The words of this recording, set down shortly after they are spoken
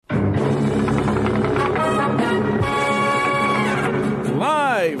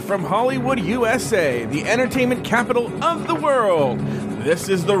from Hollywood, USA, the entertainment capital of the world. This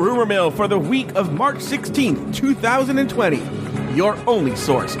is the Rumor Mill for the week of March 16th, 2020. Your only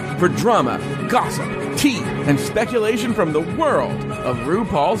source for drama, gossip, tea, and speculation from the world of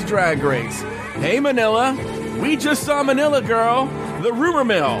RuPaul's Drag Race. Hey, Manila. We just saw Manila, girl. The Rumor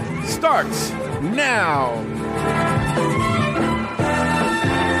Mill starts now.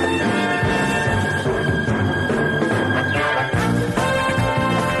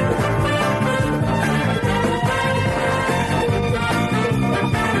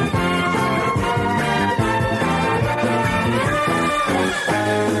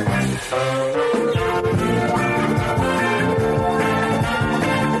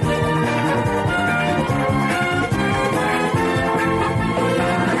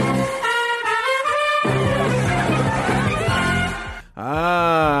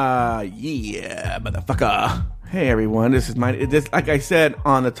 Yeah, motherfucker. Hey, everyone. This, like I said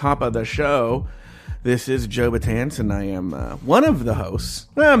on the top of the show, this is Joe Batance, and I am one of the hosts.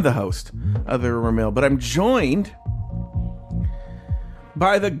 I'm the host of the Rumor Mill, but I'm joined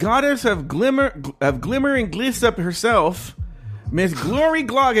by the goddess of glimmering gliss up herself, Miss Glory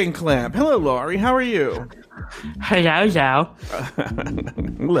Gloggenclamp. Hello, Laurie. How are you? Hello, Joe.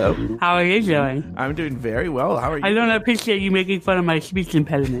 Hello. How are you doing? I'm doing very well. How are you? I don't appreciate you making fun of my speech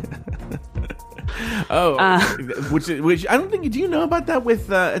impediment. Which I don't think. Do you know about that?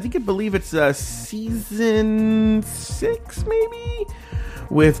 With I believe it's season 6, maybe,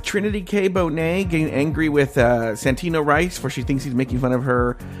 with Trinity K. Bonet getting angry with Santino Rice for she thinks he's making fun of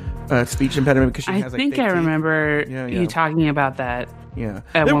her speech impediment because she has. I think I remember you talking about that. Yeah.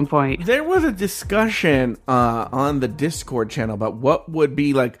 At one point. There was a discussion on the Discord channel about what would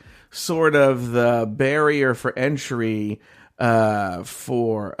be like sort of the barrier for entry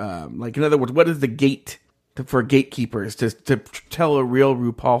for like, in other words, what is the gate for gatekeepers to tell a real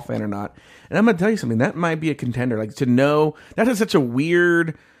RuPaul fan or not. And I'm going to tell you something, that might be a contender. Like, to know, that is such a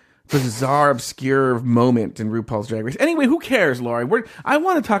weird, bizarre, obscure moment in RuPaul's Drag Race. Anyway, who cares, Laurie? I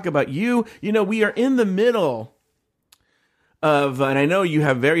want to talk about you. You know, we are in the middle of, and I know you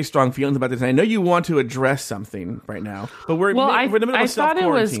have very strong feelings about this, and I know you want to address something right now, but we're in the middle of self-quarantine. I thought it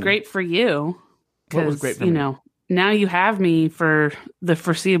was great for you. What was great for me? You know, now you have me for the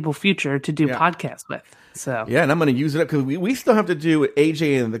foreseeable future to do podcasts with. So yeah, and I'm going to use it up because we still have to do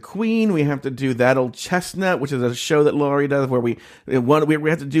AJ and the Queen. We have to do That Old Chestnut, which is a show that Laurie does where we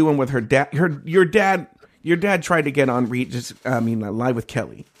have to do one with her dad. Your dad tried to get on live with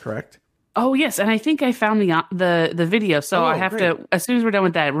Kelly, correct? Oh yes, and I think I found the video, so I have to, as soon as we're done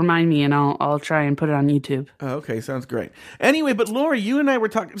with that, remind me, and I'll try and put it on YouTube. Oh, okay, sounds great. Anyway, but Laurie, you and I were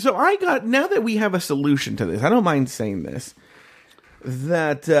talking. So now that we have a solution to this, I don't mind saying this,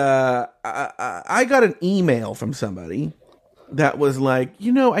 that I got an email from somebody that was like,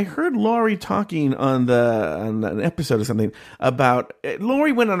 I heard Laurie talking on an episode or something about.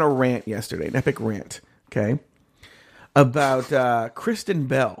 Laurie went on a rant yesterday, an epic rant, okay, about Kristen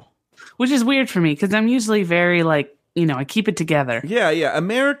Bell. Which is weird for me, because I'm usually very, I keep it together. Yeah.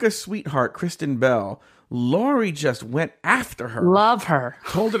 America's sweetheart, Kristen Bell. Laurie just went after her. Love her.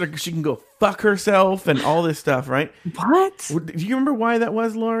 Told her she can go fuck herself and all this stuff, right? What? Do you remember why that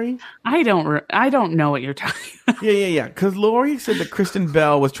was, Laurie? I don't know what you're talking about. Yeah. Because Laurie said that Kristen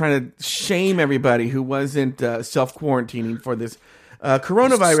Bell was trying to shame everybody who wasn't self-quarantining for this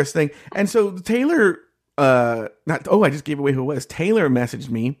coronavirus thing. And so Taylor, I just gave away who it was. Taylor messaged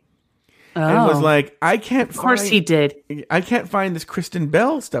me. And was like, Of course he did. I can't find this Kristen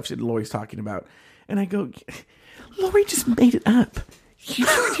Bell stuff that Laurie's talking about. And I go, Laurie just made it up. You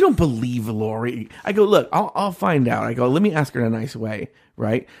don't believe Laurie. I go, look, I'll find out. I go, let me ask her in a nice way,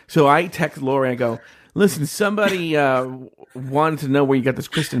 right? So I text Laurie, I go, listen, somebody wanted to know where you got this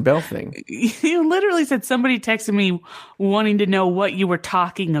Kristen Bell thing. You literally said somebody texted me wanting to know what you were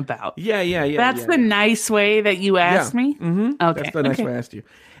talking about. Yeah. That's the nice way that you asked me? Mm-hmm. Okay. That's the nice way I asked you.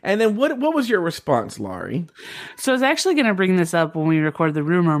 And then what was your response, Laurie? So I was actually going to bring this up when we record the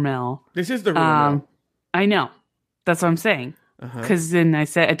Rumor Mill. This is the Rumor Mill. I know. That's what I'm saying. Because then I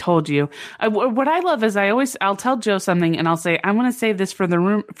told you. What I love is I'll tell Joe something and I'll say, I want to save this for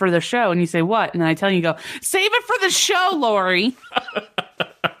the show. And you say, what? And then I tell you, go, save it for the show, Laurie.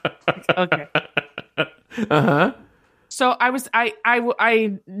 Okay. Uh-huh. So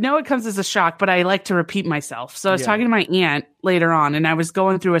I know it comes as a shock, but I like to repeat myself. So I was talking to my aunt later on, and I was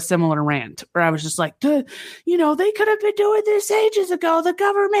going through a similar rant where I was just like, they could have been doing this ages ago. The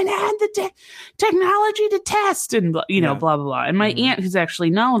government had the technology to test and, blah, blah, blah. And my aunt, who's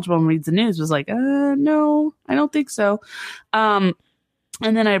actually knowledgeable and reads the news, was like, no, I don't think so. And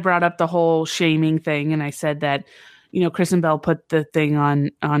then I brought up the whole shaming thing, and I said that, Kristen Bell put the thing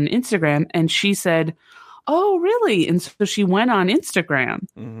on Instagram, and she said, "Oh, really?" And so she went on Instagram,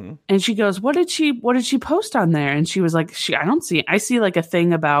 and she goes, "What did she post on there?" And she was like, I see like a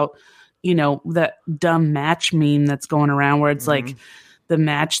thing about, that dumb match meme that's going around where it's like the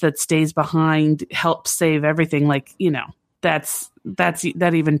match that stays behind helps save everything. Like,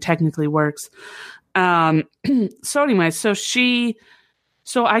 that even technically works. So anyway, so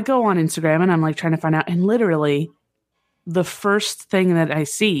I go on Instagram and I'm like trying to find out, and literally the first thing that I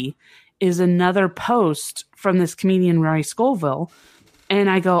see is another post from this comedian, Rory Scovel. And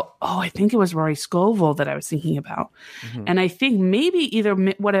I go, oh, I think it was Rory Scovel that I was thinking about. And I think maybe either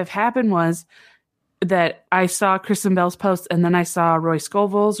what have happened was that I saw Kristen Bell's post and then I saw Rory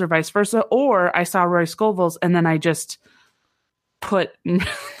Scovel's, or vice versa, or I saw Rory Scovel's and then I just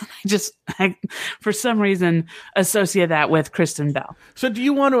for some reason associate that with Kristen Bell. So do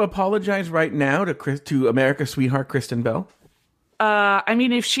you want to apologize right now to America's sweetheart, Kristen Bell? I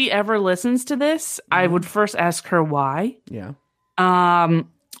mean, if she ever listens to this, I would first ask her why. Yeah.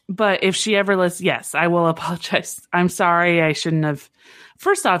 But if she ever listens, yes, I will apologize. I'm sorry. I shouldn't have.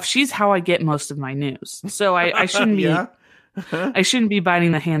 First off, she's how I get most of my news. So I shouldn't be, I shouldn't be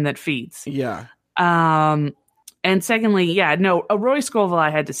biting the hand that feeds. Yeah. And secondly, a Roy Scovel, I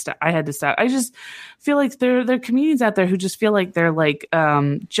had to stop. I just feel like there are comedians out there who just feel like they're like,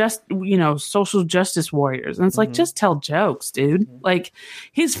 just, social justice warriors. And it's like, just tell jokes, dude. Like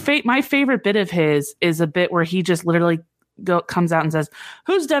my favorite bit of his is a bit where he just literally comes out and says,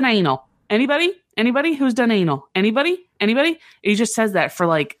 "Who's done anal? Anybody? Anybody? Who's done anal? Anybody? Anybody?" He just says that for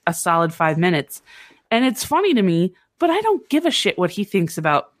like a solid 5 minutes. And it's funny to me, but I don't give a shit what he thinks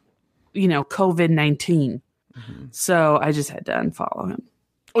about, COVID-19. So I just had to unfollow him.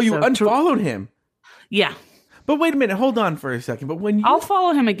 Oh, you unfollowed him? Yeah. But wait a minute, hold on for a second. But I'll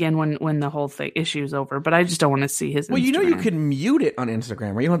follow him again when the whole issue is over, but I just don't want to see his Instagram. Well, you can mute it on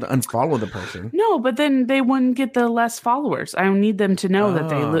Instagram, right? You don't have to unfollow the person. No, but then they wouldn't get the less followers. I need them to know that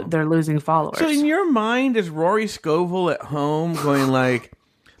they're losing followers. So in your mind, is Rory Scovel at home going like,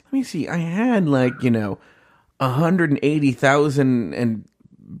 let me see, I had 180,000 and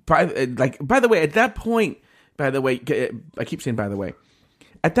by the way, at that point, I keep saying by the way,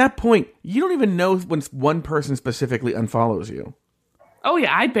 at that point, you don't even know when one person specifically unfollows you. Oh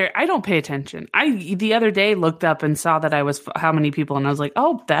yeah, I don't pay attention. I the other day looked up and saw that I was how many people, and I was like,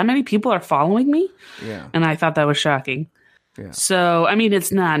 oh, that many people are following me. Yeah, and I thought that was shocking. Yeah. So I mean,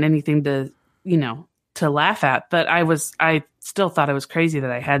 it's not anything to laugh at, but I still thought it was crazy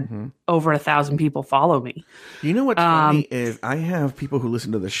that I had over 1,000 people follow me. You know what's funny is I have people who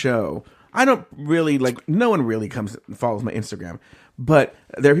listen to the show. I don't really no one really comes and follows my Instagram, but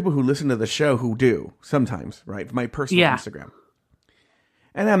there are people who listen to the show who do sometimes, right? My personal Instagram.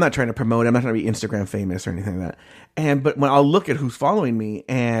 And I'm not trying to promote it. I'm not trying to be Instagram famous or anything like that. But when I'll look at who's following me,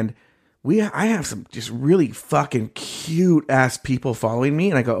 and I have some just really fucking cute ass people following me,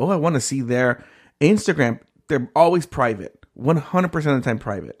 and I go, oh, I want to see their Instagram. They're always private, 100% of the time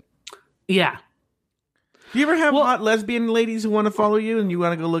private. Yeah. Do you ever have hot lesbian ladies who want to follow you and you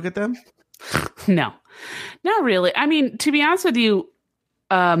want to go look at them? No, not really. I mean, to be honest with you,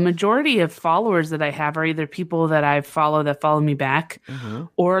 majority of followers that I have are either people that I follow that follow me back,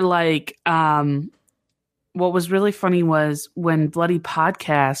 or what was really funny was when Bloody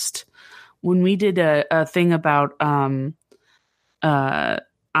Podcast, when we did a thing about Eyeing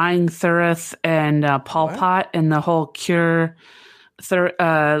Thurith and Pol Pot and the whole cure,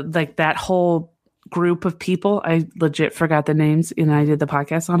 that whole group of people. I legit forgot the names, and I did the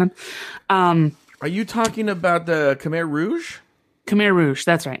podcast on them. Are you talking about the Khmer Rouge? Khmer Rouge,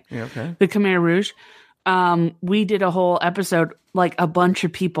 that's right. Yeah, okay. The Khmer Rouge. We did a whole episode, a bunch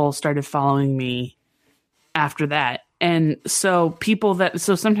of people started following me after that. And so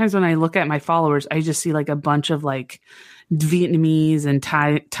sometimes when I look at my followers, I just see a bunch of Vietnamese and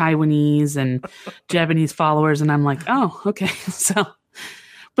Taiwanese and Japanese followers. And I'm like, oh, okay.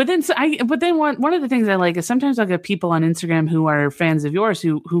 But then one of the things I like is sometimes I'll get people on Instagram who are fans of yours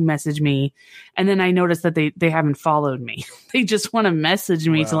who message me, and then I notice that they haven't followed me. They just want to message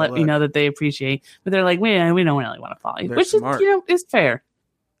me to let me know that they appreciate, but they're like, we don't really want to follow you, which smart. Is fair.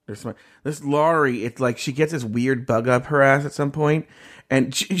 They're smart. This Laurie, it's like she gets this weird bug up her ass at some point,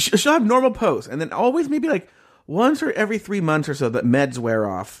 and she'll have normal posts, and then always maybe once or every 3 months or so the meds wear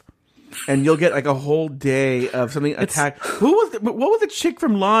off. And you'll get a whole day of something attacked. What was the chick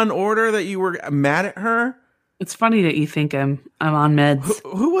from Law and Order that you were mad at her? It's funny that you think I'm on meds.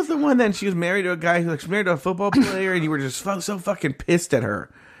 Who was the one that she was married to a guy who's married to a football player, and you were just so fucking pissed at her?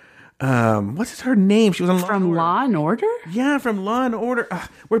 what's her name? She was on From Law and Order? Yeah, from Law and Order.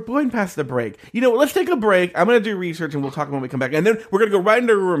 We're going past the break. You know, let's take a break. I'm going to do research and we'll talk when we come back. And then we're going to go right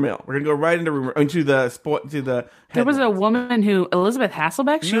into rumor mill. We're going to go right into the sport, to the There was a woman who, Elizabeth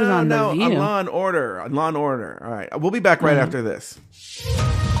Hasselbeck, she was on The View. On Law and Order. On Law and Order. All right. We'll be back right after this.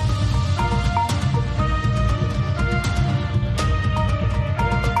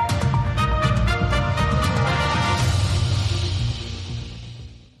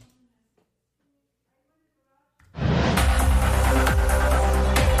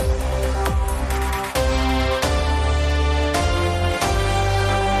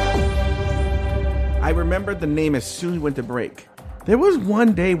 I remembered the name as soon as we went to break. There was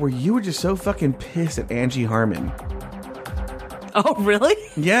one day where you were just so fucking pissed at Angie Harmon. Oh, really?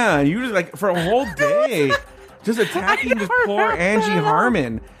 Yeah, you were just like, for a whole day, just attacking this poor Angie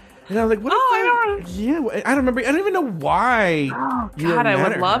Harmon. And I was like, what I don't remember. I don't even know why. Oh, God, I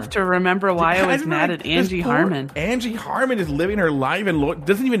would love to remember why I was mad at Angie Harmon. Angie Harmon is living her life and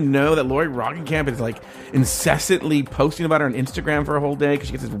doesn't even know that Lori Roggenkamp is like incessantly posting about her on Instagram for a whole day because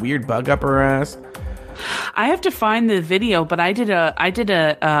she gets this weird bug up her ass. I have to find the video, but I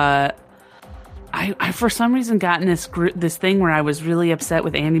for some reason got in this thing where I was really upset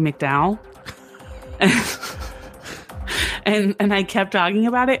with Andie MacDowell. And I kept talking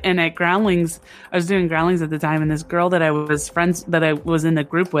about it. And at Groundlings, I was doing Groundlings at the time, and this girl that I was in the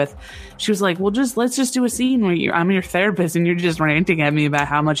group with, she was like, "Well, let's just do a scene where I'm your therapist, and you're just ranting at me about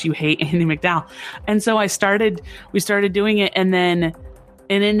how much you hate Andie MacDowell." And so we started doing it, and then it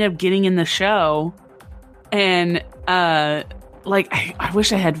ended up getting in the show, and I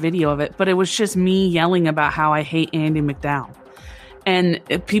wish I had video of it, but it was just me yelling about how I hate Andie MacDowell. And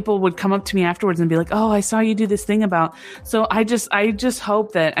people would come up to me afterwards and be like, "Oh, I saw you do this thing about." So I just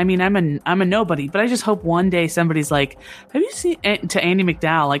hope that, I mean, I'm a nobody, but I just hope one day somebody's like, "Have you seen," to Andie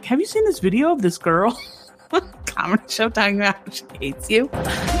MacDowell, like, "Have you seen this video of this girl comedy show talking about how she hates you?"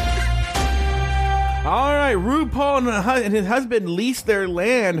 All right, RuPaul and his husband leased their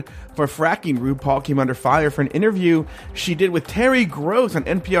land for fracking. RuPaul came under fire for an interview she did with Terry Gross on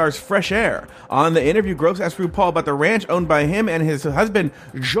NPR's Fresh Air. On the interview, Gross asked RuPaul about the ranch owned by him and his husband,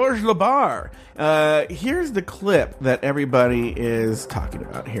 Georges Labar. Here's the clip that everybody is talking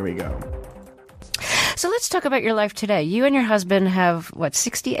about. Here we go. So let's talk about your life today. You and your husband have,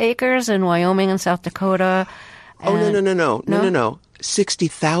 60 acres in Wyoming and South Dakota? Oh, no.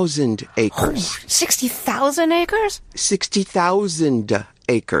 60,000 acres. Oh, 60,000 acres? 60,000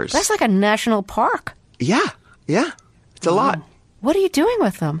 acres. That's like a national park. Yeah. It's a lot. What are you doing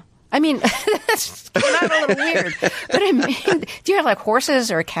with them? I mean, that's not a little weird. But I mean, do you have like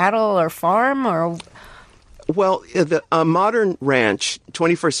horses or cattle or farm or? Well, the modern ranch,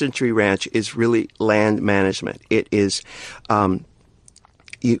 21st century ranch, is really land management. It is,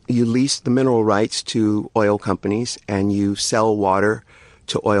 you lease the mineral rights to oil companies, and you sell water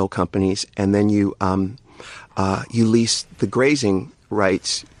to oil companies, and then you lease the grazing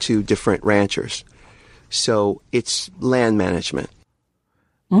rights to different ranchers. So it's land management.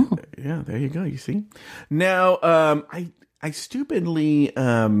 Oh. Yeah, there you go. You see. Now, I stupidly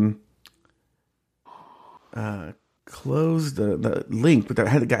closed the link, but I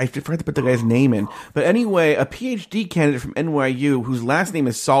had the guy. I forgot to put the guy's name in. But anyway, a PhD candidate from NYU, whose last name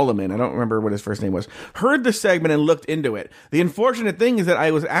is Solomon, I don't remember what his first name was, heard the segment and looked into it. The unfortunate thing is that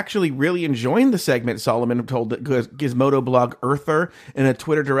I was actually really enjoying the segment. Solomon told the Gizmodo blog Earther in a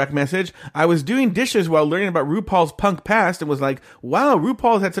Twitter direct message. I was doing dishes while learning about RuPaul's punk past and was like, wow,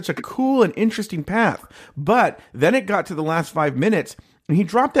 RuPaul's had such a cool and interesting path. But then it got to the last 5 minutes, and he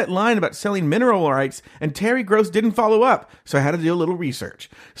dropped that line about selling mineral rights, and Terry Gross didn't follow up, so I had to do a little research.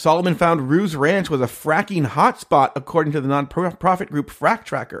 Solomon found Rue's Ranch was a fracking hotspot, according to the non-profit group Frack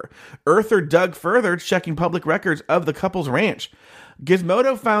Tracker. Earther dug further, checking public records of the couple's ranch.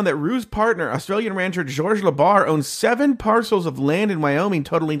 Gizmodo found that Rue's partner, Australian rancher Georges Labar, owns 7 parcels of land in Wyoming,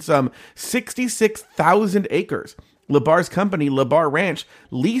 totaling some 66,000 acres. Labar's company, Labar Ranch,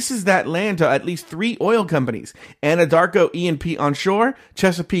 leases that land to at least 3 oil companies: Anadarko E&P Onshore,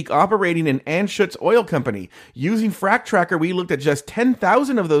 Chesapeake Operating, and Anschutz Oil Company. Using Frack Tracker, we looked at just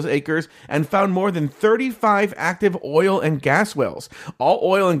 10,000 of those acres and found more than 35 active oil and gas wells. All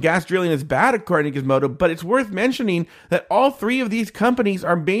oil and gas drilling is bad, according to Gizmodo, but it's worth mentioning that all 3 of these companies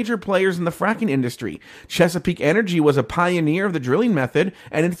are major players in the fracking industry. Chesapeake Energy was a pioneer of the drilling method,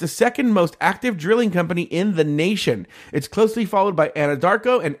 and it's the second most active drilling company in the nation. expansion. It's closely followed by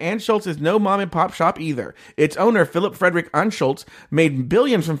Anadarko, and Anschultz is no mom-and-pop shop either. Its owner, Philip Frederick Anschultz, made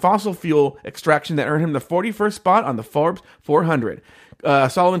billions from fossil fuel extraction that earned him the 41st spot on the Forbes 400.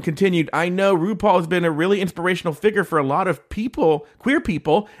 Solomon continued, I know RuPaul has been a really inspirational figure for a lot of people, queer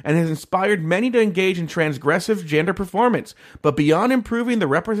people, and has inspired many to engage in transgressive gender performance. But beyond improving the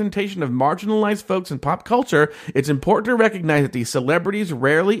representation of marginalized folks in pop culture, it's important to recognize that these celebrities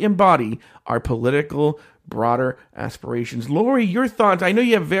rarely embody our political, broader aspirations. Lori, your thoughts. I know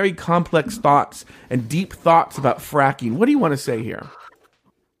you have very complex thoughts and deep thoughts about fracking. What do you want to say here?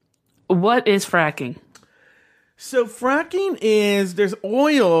 What is fracking? So fracking is, there's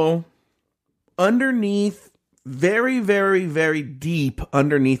oil underneath, very, very, very deep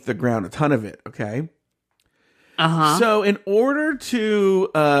underneath the ground, a ton of it, okay? Uh-huh. So in order to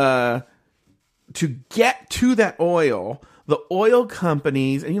get to that oil, the oil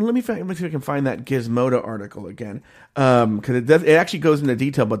companies, and let me see if I can find that Gizmodo article again, because it actually goes into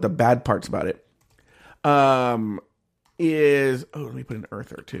detail about the bad parts about it. Let me put an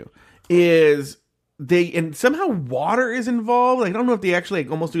earther too, and somehow water is involved. Like, I don't know if they actually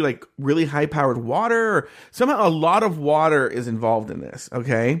almost do really high powered water, or somehow a lot of water is involved in this.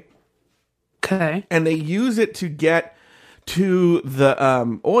 Okay. And they use it to get to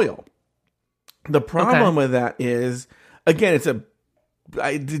the oil. The problem with that is, again,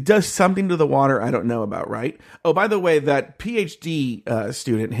 it does something to the water I don't know about, right? Oh, by the way, that PhD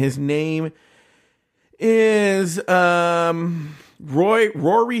student, his name is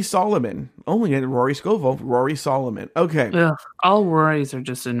Rory Solomon. Only Rory Scovel. Rory Solomon. Okay. Ugh, all Rorys are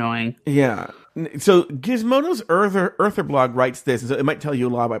just annoying. Yeah. So Gizmodo's Earther blog writes this, and so it might tell you a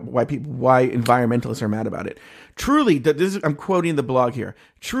lot about why environmentalists are mad about it. Truly, I'm quoting the blog here.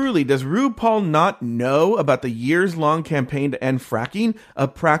 Truly, does RuPaul not know about the years-long campaign to end fracking, a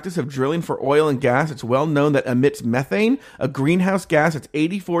practice of drilling for oil and gas? It's well known that emits methane, a greenhouse gas that's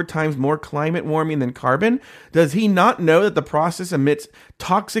 84 times more climate warming than carbon. Does he not know that the process emits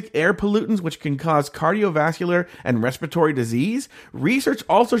toxic air pollutants which can cause cardiovascular and respiratory disease? Research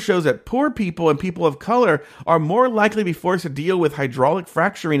also shows that poor people and people of color are more likely to be forced to deal with hydraulic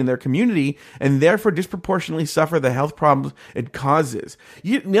fracturing in their community and therefore disproportionately suffer the health problems it causes.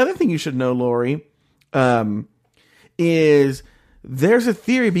 The other thing you should know, Lori, is there's a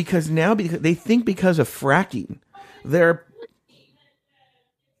theory because they think because of fracking,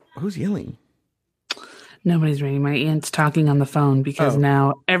 who's yelling? Nobody's ringing. My aunt's talking on the phone because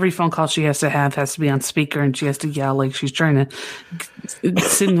now every phone call she has to be on speaker, and she has to yell like she's trying to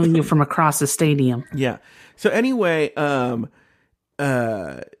signal you from across the stadium. Yeah. So anyway,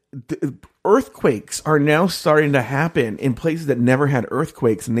 earthquakes are now starting to happen in places that never had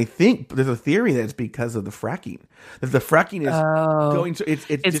earthquakes, and they think there's a theory that it's because of the fracking. That the fracking is going to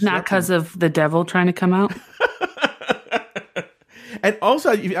it's not because of the devil trying to come out. And also,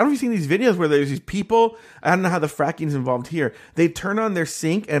 I don't know if you've seen these videos where there's these people, I don't know how the fracking is involved here. They turn on their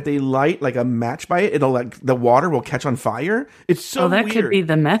sink, and if they light like a match by it, the water will catch on fire. It's so weird. That could be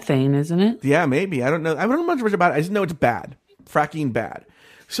the methane, isn't it? Yeah, maybe. I don't know. I don't know much about it. I just know it's bad. Fracking bad.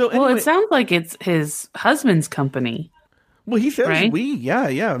 So anyway, it sounds like it's his husband's company. Well, he says right? we.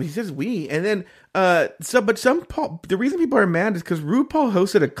 Yeah. He says we. And then, the reason people are mad is because RuPaul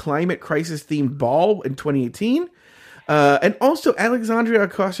hosted a climate crisis themed ball in 2018. And also Alexandria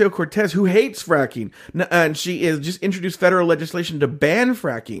Ocasio-Cortez, who hates fracking, and she is just introduced federal legislation to ban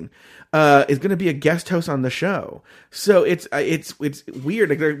fracking, is going to be a guest host on the show. So it's weird.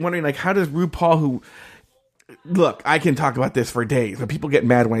 Like, they're wondering, like, how does RuPaul, look, I can talk about this for days, but people get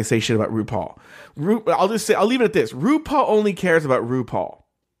mad when I say shit about RuPaul. I'll leave it at this. RuPaul only cares about RuPaul.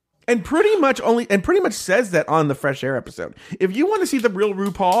 And pretty much says that on the Fresh Air episode. If you want to see the real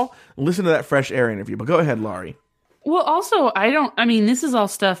RuPaul, listen to that Fresh Air interview. But go ahead, Laurie. Well, also, this is all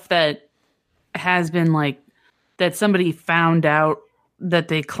stuff that has been that somebody found out that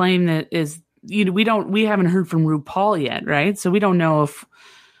they claim that is, we haven't heard from RuPaul yet, right? So we don't know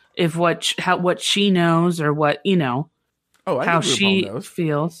if what she knows or what, how she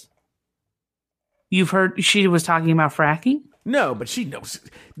feels. You've heard she was talking about fracking? No, but she knows.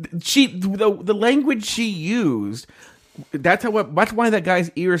 The language she used, that's why that guy's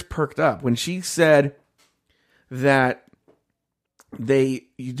ears perked up when she said that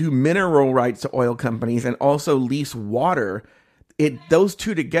you do mineral rights to oil companies and also lease water. Those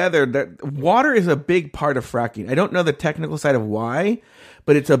two together, that water is a big part of fracking. I don't know the technical side of why,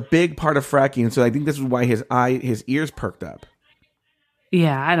 but it's a big part of fracking. So I think this is why his ears perked up.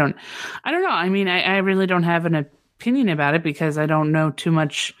 Yeah, I don't know. I mean, I really don't have an opinion about it because I don't know too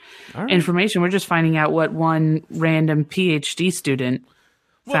much information. We're just finding out what one random PhD student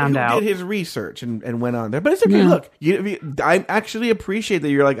found out. Did his research and went on there. But it's okay. Look, I actually appreciate that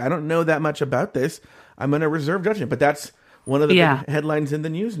you're like, I don't know that much about this. I'm going to reserve judgment. But that's one of the big headlines in the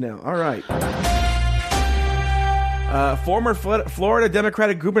news now. All right. Former Florida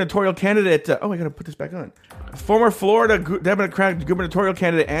Democratic gubernatorial candidate. I got to put this back on. Former Florida Democratic gubernatorial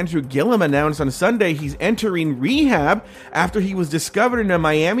candidate Andrew Gillum announced on Sunday he's entering rehab after he was discovered in a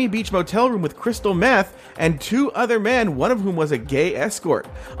Miami Beach motel room with crystal meth and 2 other men, one of whom was a gay escort.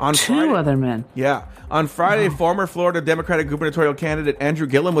 Other men? Yeah. On Friday, former Florida Democratic gubernatorial candidate Andrew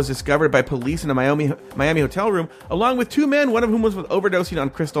Gillum was discovered by police in a Miami hotel room, along with 2 men, one of whom was overdosing on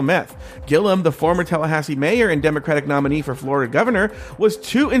crystal meth. Gillum, the former Tallahassee mayor and Democratic nominee for Florida governor, was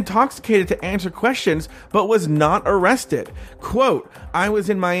too intoxicated to answer questions, but was not arrested. Quote, I was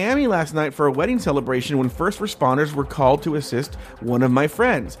in Miami last night for a wedding celebration when first responders were called to assist one of my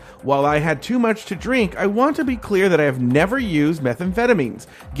friends. While I had too much to drink, I want to be clear that I have never used methamphetamines,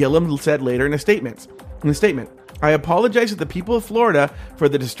 Gillum said later in a statement. I apologize to the people of Florida for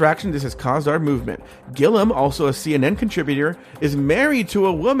the distraction this has caused our movement. Gillum, also a CNN contributor, is married to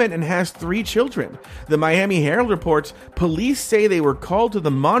a woman and has 3 children. The Miami Herald reports police say they were called to the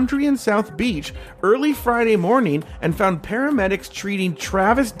Mondrian South Beach early Friday morning and found paramedics treating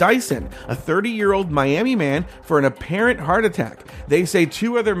Travis Dyson, a 30-year-old Miami man, for an apparent heart attack. They say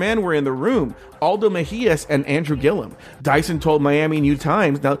 2 other men were in the room, Aldo Mejias and Andrew Gillum. Dyson told Miami New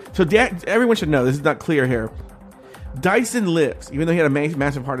Times. Now, so everyone should know, this is not clear here. Dyson lives. Even though he had a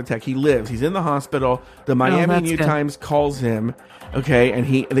massive heart attack, he lives. He's in the hospital. The Miami New Times calls him, okay, and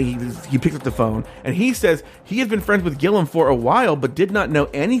he picks up the phone, and he says he has been friends with Gillum for a while, but did not know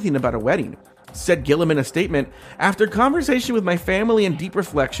anything about a wedding. Said Gillum in a statement, after conversation with my family and deep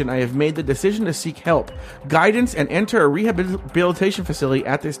reflection, I have made the decision to seek help, guidance, and enter a rehabilitation facility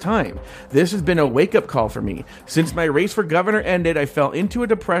at this time. This has been a wake-up call for me. Since my race for governor ended, I fell into a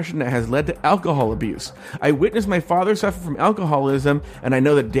depression that has led to alcohol abuse. I witnessed my father suffer from alcoholism, and I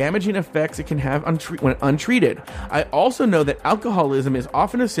know the damaging effects it can have when untreated. I also know that alcoholism is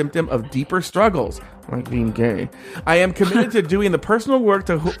often a symptom of deeper struggles, like being gay. I am committed to doing the personal work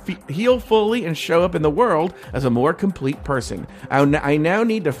to heal fully and show up in the world as a more complete person. I now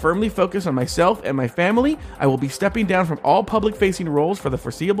need to firmly focus on myself and my family. I will be stepping down from all public-facing roles for the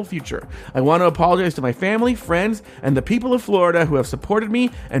foreseeable future. I want to apologize to my family, friends, and the people of Florida who have supported me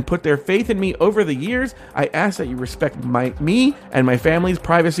and put their faith in me over the years. I ask that you respect me and my family's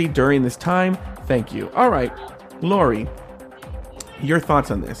privacy during this time. Thank you. All right, Lori, your thoughts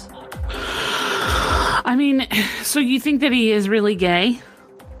on this? I mean, so you think that he is really gay?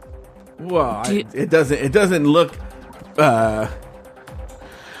 Well, it doesn't look. It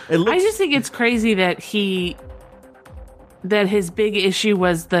looks. I just think it's crazy that his big issue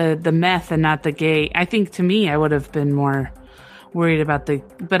was the meth and not the gay. I think to me, I would have been more worried about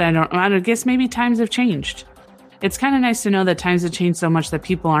but I don't guess maybe times have changed. It's kind of nice to know that times have changed so much that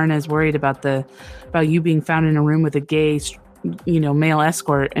people aren't as worried about you being found in a room with a gay, male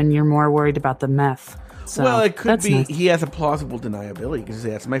escort, and you're more worried about the meth. So, well, it could be nice. He has a plausible deniability because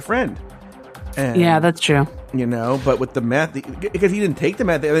that's my friend. And, yeah, that's true. But with the meth, because he didn't take the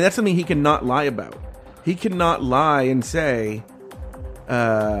meth, I mean, that's something he cannot lie about. He cannot lie and say,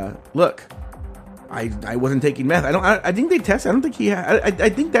 look, I wasn't taking meth. I think they tested. I don't think he had. I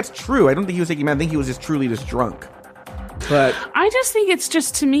think that's true. I don't think he was taking meth. I think he was just truly drunk. But I just think it's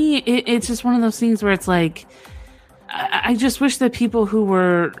just, to me, it's just one of those things where it's like, I just wish that people who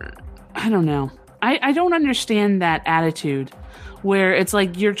were, I don't know. I don't understand that attitude where it's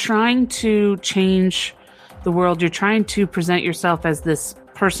like you're trying to change the world. You're trying to present yourself as this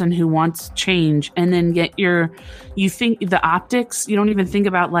person who wants change, and then you think the optics, you don't even think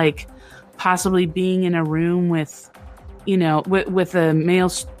about like possibly being in a room with a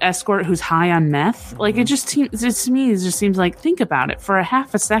male escort who's high on meth. Like it just seems like, think about it for a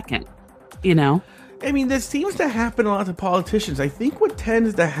half a second, I mean, this seems to happen a lot to politicians. I think what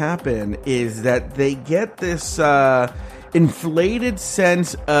tends to happen is that they get this inflated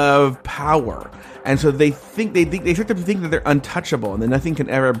sense of power, and so they start to think that they're untouchable, and that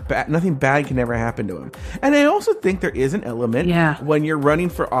nothing bad can ever happen to them. And I also think there is an element when you're running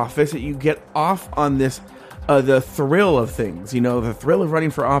for office that you get off on this. The thrill of things, the thrill of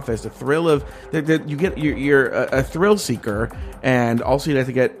running for office, the thrill of that you get. You're a thrill seeker, and also you have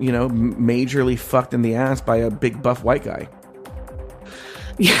to get majorly fucked in the ass by a big buff white guy.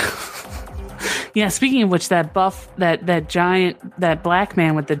 Yeah, yeah. Speaking of which, that black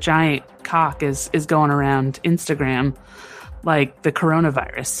man with the giant cock is going around Instagram like the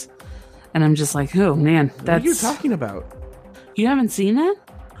coronavirus, and I'm just like, oh man, What are you talking about? You haven't seen that?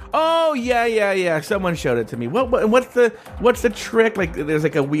 Oh yeah. Someone showed it to me. What's the trick? Like, there's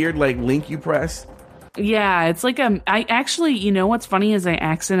like a weird like link you press. Yeah, it's like I actually, you know what's funny is I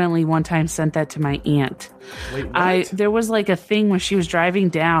accidentally one time sent that to my aunt. Wait, what? There was like a thing when she was driving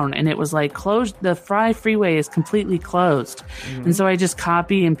down and it was like closed. The Fry Freeway is completely closed. Mm-hmm. And so I just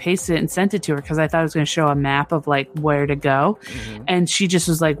copied and pasted it and sent it to her because I thought it was going to show a map of like where to go. Mm-hmm. And she just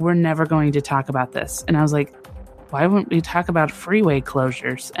was like, we're never going to talk about this. And I was like, why wouldn't we talk about freeway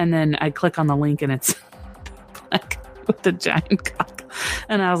closures? And then I click on the link and it's like with the giant cock.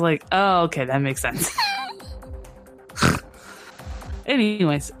 And I was like, oh, okay, that makes sense.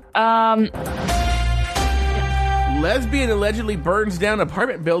 Anyways, lesbian allegedly burns down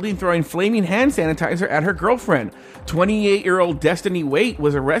apartment building throwing flaming hand sanitizer at her girlfriend. 28-year-old Destiny Waite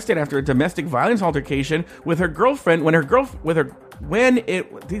was arrested after a domestic violence altercation with her girlfriend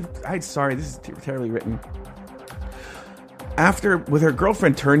sorry, this is terribly written. With her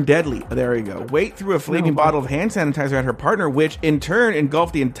girlfriend turned deadly. There you go. Waite threw a flaming bottle of hand sanitizer at her partner, which in turn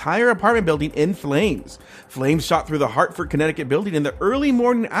engulfed the entire apartment building in flames. Flames shot through the Hartford, Connecticut building in the early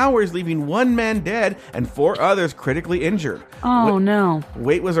morning hours, leaving one man dead and 4 others critically injured. Oh, no.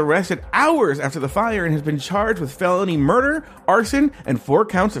 Waite was arrested hours after the fire and has been charged with felony murder, arson, and 4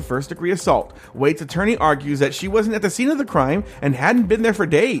 counts of first-degree assault. Waite's attorney argues that she wasn't at the scene of the crime and hadn't been there for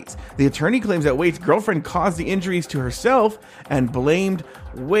days. The attorney claims that Waite's girlfriend caused the injuries to herself and blamed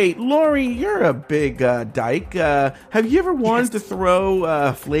Waite. Lori, you're a big dyke. Have you ever wanted to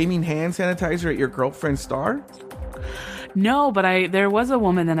throw flaming hand sanitizer at your girlfriend's star? No, but there was a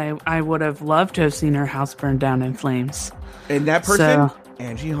woman that I would have loved to have seen her house burned down in flames. And that person?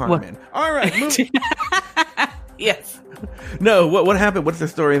 Angie Harmon. What? All right. Yes. No, what happened? What's the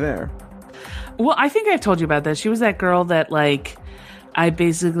story there? Well, I think I've told you about this. She was that girl that, like, I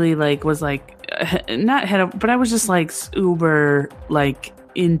basically, like, was, like, not head up, but I was just, like, uber, like,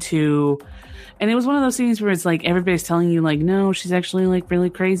 into... And it was one of those things where it's, like, everybody's telling you, like, no, she's actually, like, really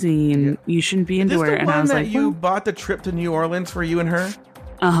crazy, and you shouldn't be into her. And I was like, you bought the trip to New Orleans for you and her?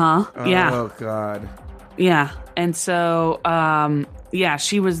 Uh-huh. Yeah. Oh, God. Yeah. And so, yeah,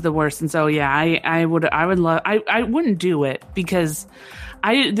 she was the worst. And so, yeah, I wouldn't do it because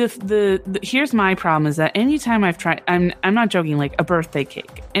here's my problem is that anytime I've tried, I'm not joking, like a birthday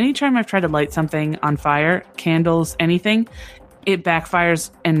cake, anytime I've tried to light something on fire, candles, anything, it backfires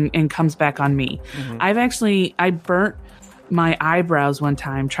and comes back on me. Mm-hmm. I burnt my eyebrows one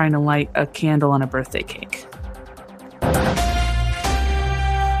time trying to light a candle on a birthday cake.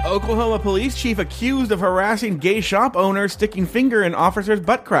 Oklahoma police chief accused of harassing gay shop owners sticking finger in officers'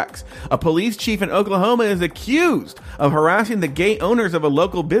 butt cracks. A police chief in Oklahoma is accused of harassing the gay owners of a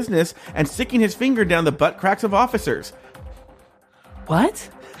local business and sticking his finger down the butt cracks of officers. What?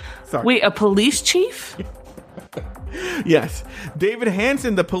 Sorry. Wait, a police chief? Yes. David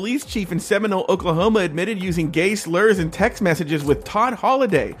Hansen, the police chief in Seminole, Oklahoma, admitted using gay slurs in text messages with Todd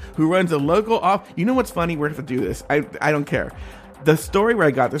Holliday, who runs a local You know what's funny? We're going to have to do this. I don't care. The story where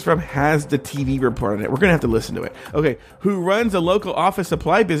I got this from has the TV report on it. We're going to have to listen to it. Okay. Who runs a local office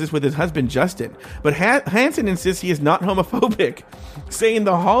supply business with his husband, Justin. But Hansen insists he is not homophobic, saying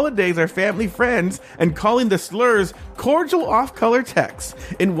the holidays are family friends and calling the slurs cordial off-color texts.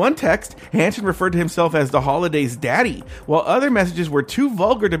 In one text, Hansen referred to himself as the holidays' daddy, while other messages were too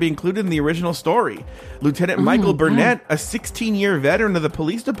vulgar to be included in the original story. Lieutenant Michael Burnett, a 16-year veteran of the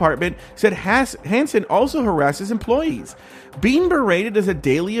police department, said Hansen also harasses employees. Being berated is a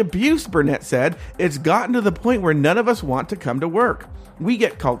daily abuse, Burnett said. It's gotten to the point where none of us want to come to work. We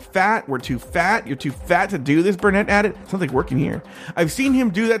get called fat. We're too fat. You're too fat to do this, Burnett added. Sounds like working here. I've seen him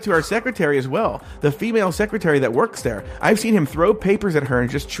do that to our secretary as well, the female secretary that works there. I've seen him throw papers at her and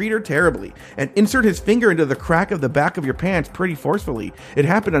just treat her terribly and insert his finger into the crack of the back of your pants pretty forcefully. It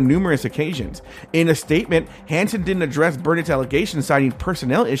happened on numerous occasions. In a statement, Hansen didn't address Burnett's allegations citing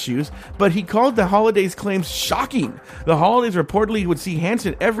personnel issues, but he called the holidays claims shocking. The holidays reportedly would see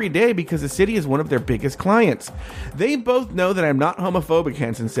Hansen every day because the city is one of their biggest clients. They both know that I'm not homophobic,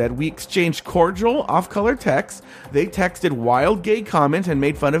 Hansen said. We exchanged cordial, off-color texts. They texted wild gay comments and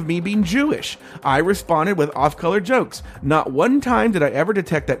made fun of me being Jewish. I responded with off-color jokes. Not one time did I ever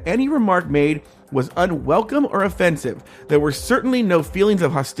detect that any remark made was unwelcome or offensive. There were certainly no feelings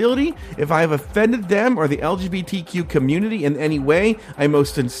of hostility. If I have offended them or the LGBTQ community in any way, I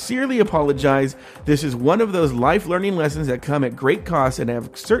most sincerely apologize. This is one of those life learning lessons that come at great cost, and I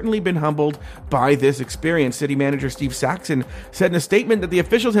have certainly been humbled by this experience. City Manager Steve Saxon said in a statement that the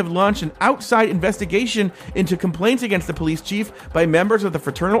officials have launched an outside investigation into complaints against the police chief by members of the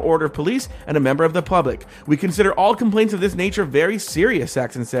Fraternal Order of Police and a member of the public. We consider all complaints of this nature very serious,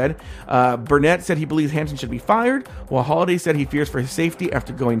 Saxon said. Burnett Burnett said he believes Hansen should be fired, while Holliday said he fears for his safety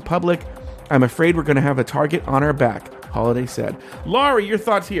after going public. I'm afraid we're going to have a target on our back, Holliday said. Laurie, your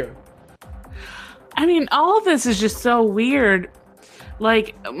thoughts here? I mean, all of this is just so weird.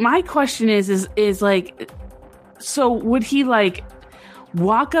 Like, my question is like, so would he like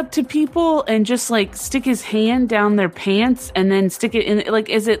walk up to people and just like stick his hand down their pants and then stick it in? Like,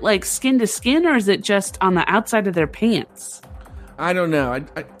 is it like skin to skin, or is it just on the outside of their pants? I don't know.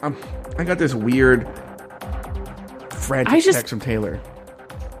 I got this weird frantic text from Taylor.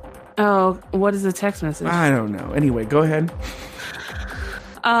 Oh, what is the text message? I don't know. Anyway, go ahead.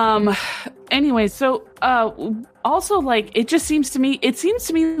 Anyway, so also, like, it seems to me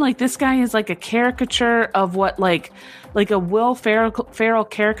like this guy is like a caricature of what like a Will Ferrell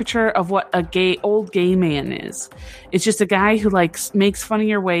caricature of what a old gay man is. It's just a guy who like makes fun of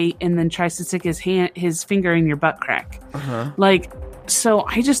your weight and then tries to stick his finger in your butt crack. Like, so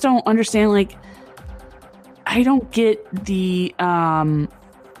I just don't understand. Like, I don't get the I'm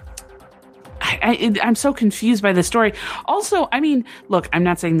so confused by this story. Also, I mean, look, I'm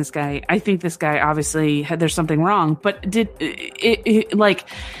not saying this guy. I think this guy obviously there's something wrong. But did it like?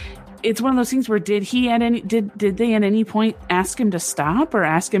 It's one of those things where did they at any point ask him to stop or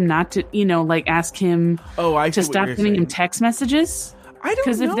ask him not to? Like ask him to stop sending him text messages? I don't know.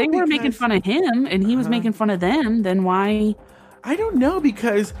 Because if they were making fun of him and he was making fun of them, then why? I don't know,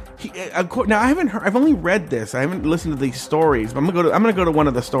 because now I've only read this. I haven't listened to these stories. But I'm gonna go to one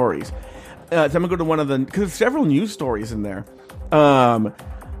of the stories. So I'm gonna go to one of the, because there's several news stories in there. When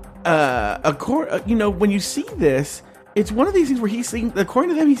you see this, it's one of these things where according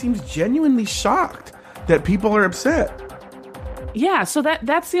to them, he seems genuinely shocked that people are upset. Yeah, so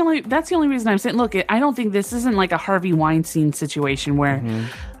that's the only reason I'm saying, look, I don't think this isn't like a Harvey Weinstein situation where,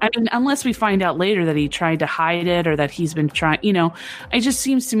 I mean, unless we find out later that he tried to hide it or that he's been trying, it just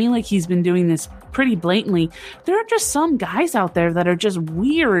seems to me like he's been doing this pretty blatantly. There are just some guys out there that are just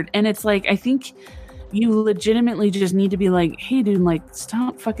weird, and it's like, I think you legitimately just need to be like, hey, dude, like,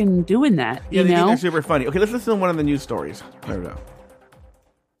 stop fucking doing that. Yeah, they think they're super funny. Okay, let's listen to one of the news stories. There we go.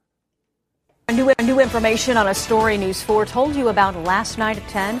 New information on a story News 4 told you about last night at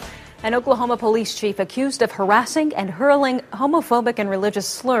 10. An Oklahoma police chief accused of harassing and hurling homophobic and religious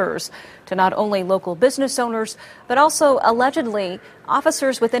slurs to not only local business owners, but also allegedly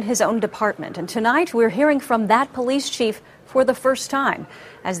officers within his own department. And tonight we're hearing from that police chief for the first time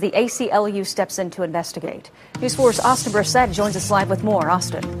as the ACLU steps in to investigate. News 4's Austin Brissett joins us live with more.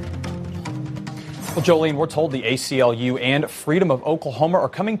 Austin. Well, Jolene, we're told the ACLU and Freedom of Oklahoma are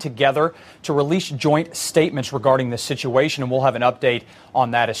coming together to release joint statements regarding this situation, and we'll have an update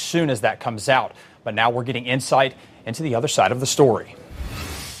on that as soon as that comes out. But now we're getting insight into the other side of the story.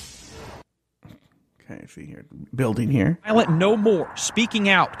 Okay, see here, building here. Silent no more, speaking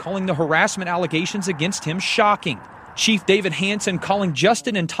out, calling the harassment allegations against him shocking. Chief David Hansen calling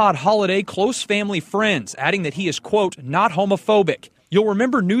Justin and Todd Holliday close family friends, adding that he is, quote, not homophobic. You'll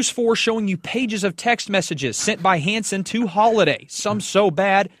remember News 4 showing you pages of text messages sent by Hansen to Holliday, some so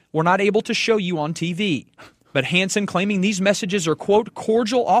bad we're not able to show you on TV. But Hansen claiming these messages are, quote,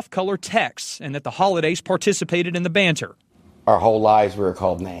 cordial off-color texts, and that the Hollidays participated in the banter. Our whole lives we were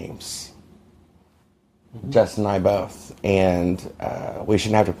called names. Justin and I both, and we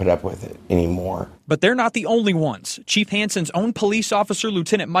shouldn't have to put up with it anymore. But they're not the only ones. Chief Hansen's own police officer,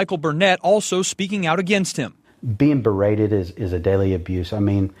 Lieutenant Michael Burnett, also speaking out against him. Being berated is a daily abuse. I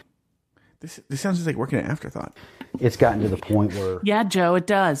mean, this sounds just like working at Afterthought. It's gotten to the point where... Yeah, Joe, it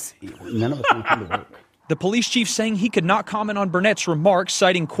does. None of us want to come to work. The police chief saying he could not comment on Burnett's remarks,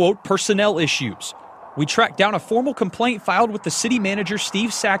 citing, quote, personnel issues. We tracked down a formal complaint filed with the city manager,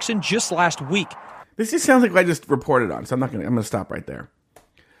 Steve Saxon, just last week. This just sounds like what I just reported on, so I'm going to stop right there.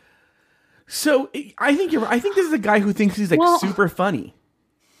 So I think this is a guy who thinks he's like super funny.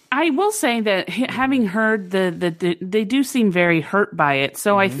 I will say that having heard they do seem very hurt by it.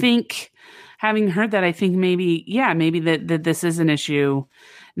 So I think having heard that, I think maybe that this is an issue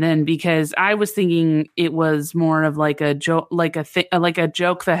then, because I was thinking it was more of like a joke, like a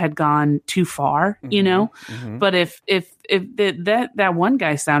joke that had gone too far, But if that one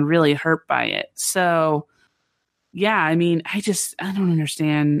guy sounded really hurt by it. So yeah, I mean, I don't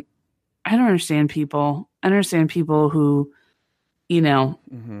understand. I don't understand people. I don't understand people who,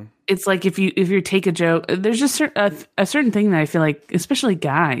 it's like if you take a joke, there's just a certain thing that I feel like, especially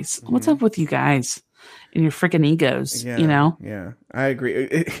guys, what's up with you guys and your freaking egos, Yeah, I agree.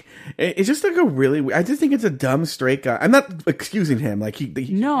 It's just like I just think it's a dumb straight guy. I'm not excusing him. Like he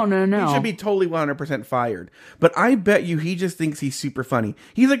No. He should be totally 100% fired. But I bet you he just thinks he's super funny.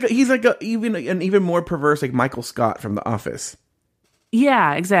 He's like an even more perverse like Michael Scott from The Office.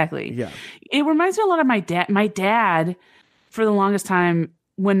 Yeah, exactly. Yeah. It reminds me a lot of my dad. My dad, for the longest time,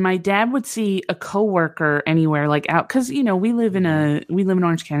 when my dad would see a coworker anywhere, like out, because we live in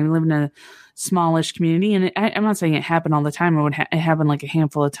Orange County, we live in a smallish community, and I'm not saying it happened all the time. It happened like a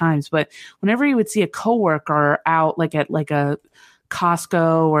handful of times, but whenever he would see a coworker out, like at like a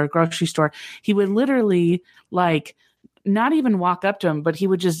Costco or a grocery store, he would literally like not even walk up to him, but he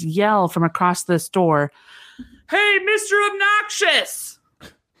would just yell from across the store, "Hey, Mr. Obnoxious!"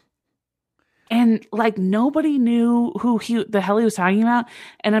 And like nobody knew who the hell he was talking about.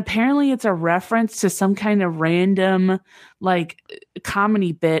 And apparently it's a reference to some kind of random like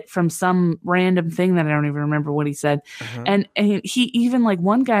comedy bit from some random thing that I don't even remember what he said. Uh-huh. And he even like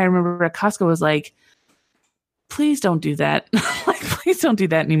one guy I remember at Costco was like, "Please don't do that." Like, please don't do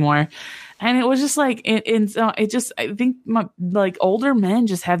that anymore. And it was just like, I think like older men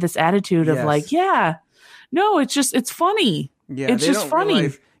just have this attitude of like, yeah, no, it's funny. Yeah, it's just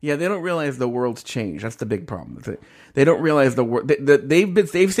funny. They don't realize the world's changed. That's the big problem with it. They don't realize the world.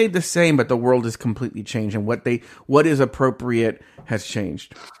 They've stayed the same, but the world has completely changed, and what is appropriate has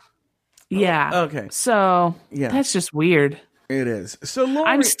changed. Yeah. Okay. So that's just weird. It is. So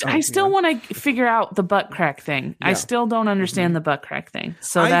Lori, I still want to figure out the butt crack thing. Yeah. I still don't understand the butt crack thing.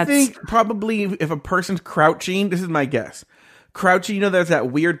 So I think probably if a person's crouching, this is my guess. Crouching, there's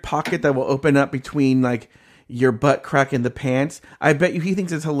that weird pocket that will open up between like your butt crack and the pants. I bet you he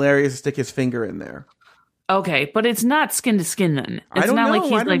thinks it's hilarious to stick his finger in there. Okay, but it's not skin to skin then. It's not like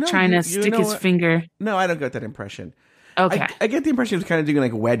he's like trying to stick his finger. No, I don't get that impression. Okay. I get the impression he was kind of doing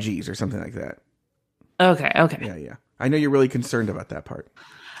like wedgies or something like that. Okay. Yeah. I know you're really concerned about that part.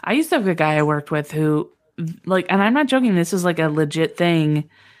 I used to have a guy I worked with who like, and I'm not joking, this is like a legit thing.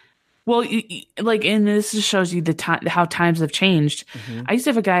 Well, like, and this just shows you how times have changed. Mm-hmm. I used to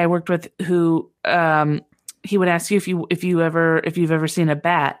have a guy I worked with who, he would ask you if you've ever seen a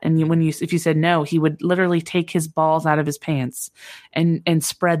bat, and if you said no, he would literally take his balls out of his pants and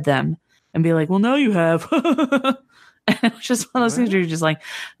spread them and be like, "Well, no, you have." And it was just one of those things where you're just like,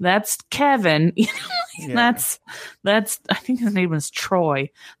 "That's Kevin." That's I think his name was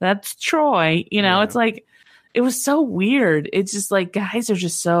Troy. That's Troy. It's like it was so weird. It's just like guys are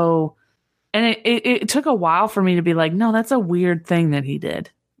just so, and it took a while for me to be like, no, that's a weird thing that he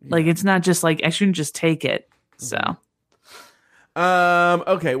did. Like, it's not just like, I shouldn't just take it. So.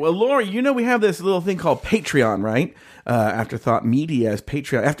 Okay. Well, Lori, we have this little thing called Patreon, right? Afterthought Media is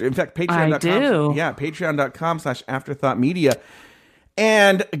Patreon. Patreon.com. I do. Yeah. Patreon.com/afterthoughtmedia.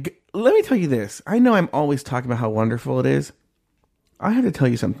 And let me tell you this. I know I'm always talking about how wonderful it is. I have to tell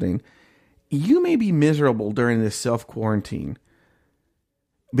you something. You may be miserable during this self-quarantine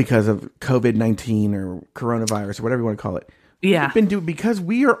because of COVID-19 or coronavirus or whatever you want to call it. Yeah. Because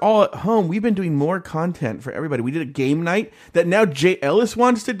we are all at home, we've been doing more content for everybody. We did a game night that now Jay Ellis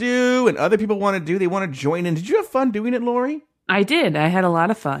wants to do and other people want to do. They want to join in. Did you have fun doing it, Lori? I did. I had a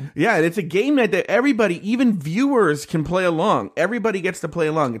lot of fun. Yeah, and it's a game night that everybody, even viewers, can play along. Everybody gets to play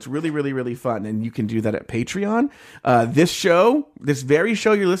along. It's really, really, really fun. And you can do that at Patreon. This very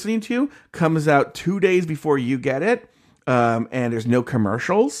show you're listening to, comes out 2 days before you get it. And there's no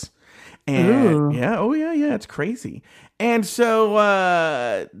commercials. And it's crazy. And so,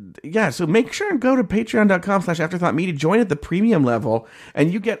 so make sure and go to patreon.com/afterthoughtmedia, join at the premium level,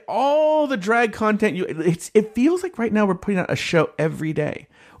 and you get all the drag content. It feels like right now we're putting out a show every day.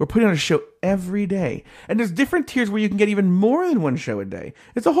 And there's different tiers where you can get even more than one show a day.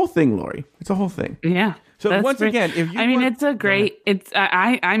 It's a whole thing, Lori. It's a whole thing. Yeah. So once again, if you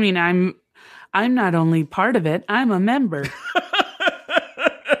I'm not only part of it, I'm a member.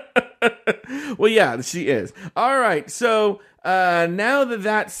 Well, yeah, she is. All right, so now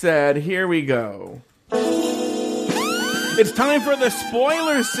that's said, here we go. It's time for the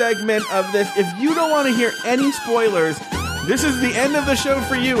spoiler segment of this. If you don't want to hear any spoilers, this is the end of the show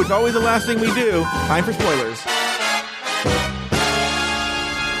for you. It's always the last thing we do. Time for spoilers.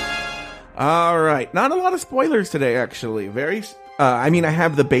 All right, not a lot of spoilers today, actually. I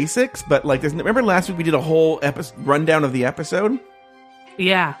have the basics, but remember last week we did a whole rundown of the episode?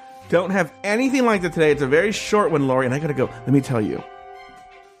 Yeah. Don't have anything like that today. It's a very short one, Lori, and I gotta go. Let me tell you.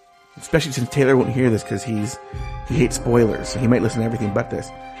 Especially since Taylor won't hear this because he hates spoilers, so he might listen to everything but this.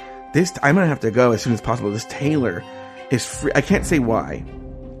 I'm gonna have to go as soon as possible. This Taylor is I can't say why,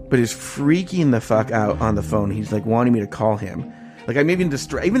 but is freaking the fuck out on the phone. He's like wanting me to call him. Like I'm even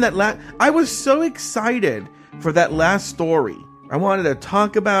distracted. Even that I was so excited for that last story. I wanted to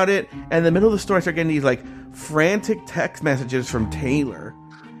talk about it, and in the middle of the story, I start getting these frantic text messages from Taylor.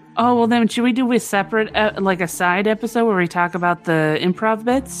 Oh, well then, should we do a separate, a side episode where we talk about the improv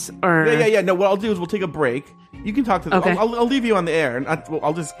bits? Or Yeah. No, what I'll do is we'll take a break, You can talk to them. Okay. I'll leave you on the air, and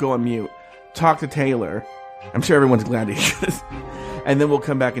I'll just go on mute. Talk to Taylor. I'm sure everyone's glad to hear this. And then we'll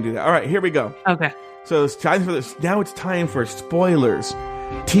come back and do that. All right, here we go. Okay. So it's time for this. Now it's time for spoilers,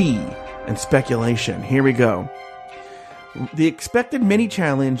 tea, and speculation. Here we go. The expected mini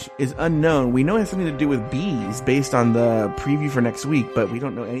challenge is unknown. We know it has something to do with bees based on the preview for next week, but we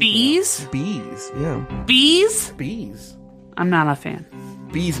don't know anything. Bees? Else. Bees, yeah. Bees? Bees. I'm not a fan.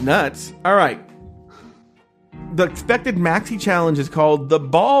 Bees nuts. All right. The expected maxi challenge is called the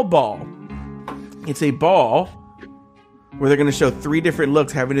Ball. It's a ball where they're going to show 3 different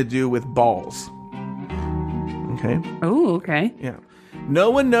looks having to do with balls. Okay. Oh, okay. Yeah.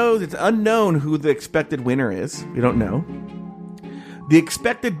 No one knows. It's unknown who the expected winner is. We don't know. The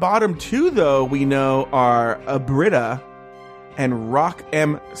expected bottom 2, though, we know are Abrita and Rock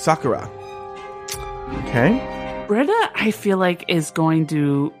M. Sakura. Okay. Britta, I feel like, is going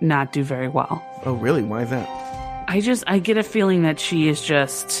to not do very well. Oh, really? Why is that? I get a feeling that she is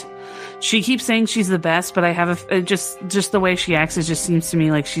just... She keeps saying she's the best, but I have just the way she acts, it just seems to me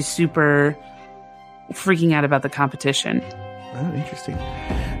like she's super freaking out about the competition. Oh, interesting.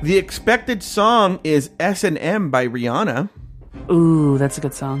 The expected song is S&M by Rihanna. Ooh, that's a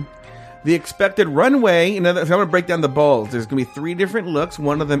good song. The expected runway, so I'm going to break down the balls. There's going to be 3 different looks.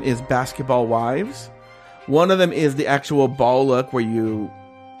 One of them is Basketball Wives. One of them is the actual ball look where you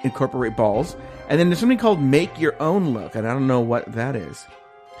incorporate balls. And then there's something called Make Your Own Look, and I don't know what that is.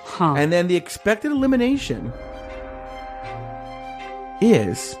 Huh. And then the expected elimination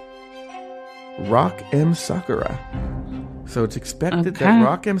is Rock M. Sakura. So it's expected that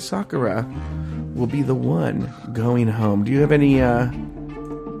Rock M. Sakura will be the one going home. Do you have any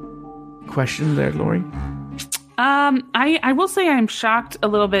questions there, Lori? I will say I'm shocked a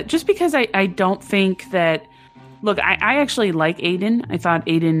little bit just because I don't think that... Look, I actually like Aiden. I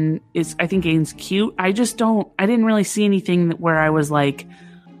think Aiden's cute. I didn't really see anything where I was like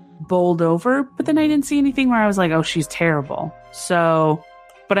bowled over, but then I didn't see anything where I was like, oh, she's terrible. So,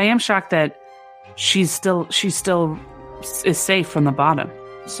 but I am shocked that she still is safe from the bottom.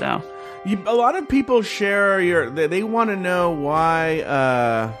 So, a lot of people share they want to know why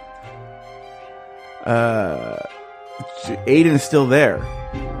Aiden's still there.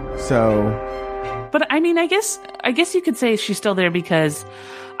 So. But I mean, I guess you could say she's still there because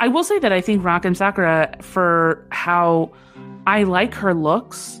I will say that I think Rock and Sakura, for how I like her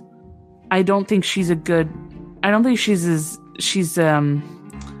looks, I don't think she's I think she's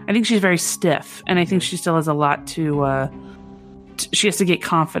very stiff, and I think she still has a lot she has to get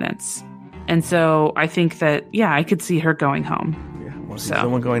confidence. And so I think that, yeah, I could see her going home.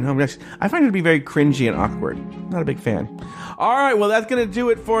 Someone going home next. I find it to be very cringy and awkward. Not a big fan. All right, well, that's going to do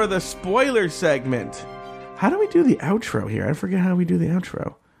it for the spoiler segment. How do we do the outro here? I forget how we do the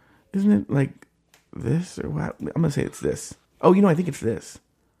outro. Isn't it like this or what? I'm going to say it's this. Oh, I think it's this.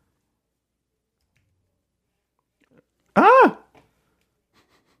 Ah!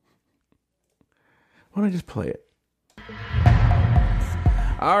 Why don't I just play it?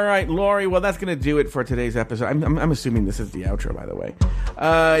 All right, Lori. Well, that's going to do it for today's episode. I'm assuming this is the outro, by the way.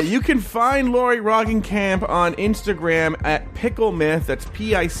 You can find Lori Roggenkamp on Instagram at Picklemyth. That's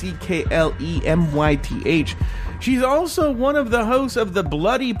PICKLEMYTH. She's also one of the hosts of the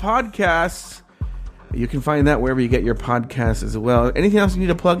Bloody Podcasts. You can find that wherever you get your podcasts as well. Anything else you need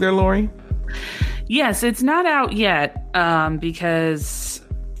to plug there, Lori? Yes, it's not out yet because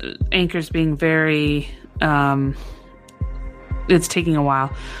Anchor's being very... it's taking a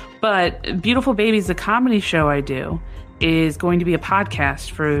while. But Beautiful Babies, the comedy show I do, is going to be a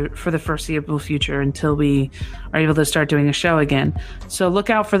podcast for the foreseeable future until we are able to start doing a show again. So look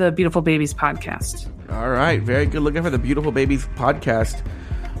out for the Beautiful Babies podcast. All right, very good. Look out for the Beautiful Babies podcast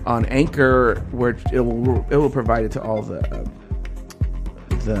on Anchor, where it will provide it to all the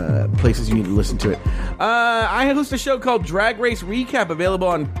places you need to listen to it. I host a show called Drag Race Recap, available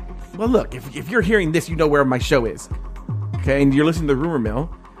on... Well, look, if you're hearing this, you know where my show is. Okay, and you're listening to the Rumor Mill.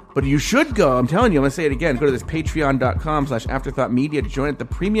 But you should go, I'm telling you, I'm going to say it again, go to this patreon.com/afterthoughtmedia to join at the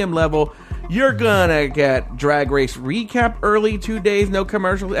premium level. You're going to get Drag Race Recap early, 2 days, no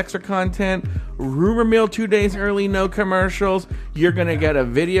commercials, extra content. Rumor Mill 2 days early, no commercials. You're going to get a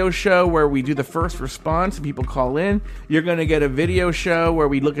video show where we do the first response and people call in. You're going to get a video show where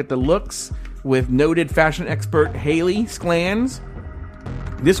we look at the looks with noted fashion expert Haley Sklans.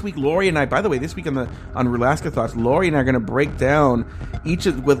 This week, Lori and I, by the way, this week on Rulaska Thoughts, Lori and I are going to break down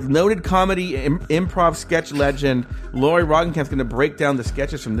with noted comedy improv sketch legend, Lori Roggenkamp's going to break down the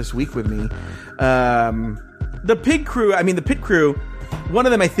sketches from this week with me. The Pit Crew, one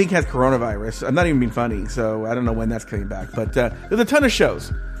of them I think has coronavirus. I'm not even being funny, so I don't know when that's coming back. But there's a ton of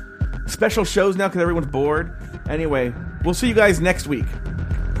shows. special shows now because everyone's bored. Anyway, we'll see you guys next week.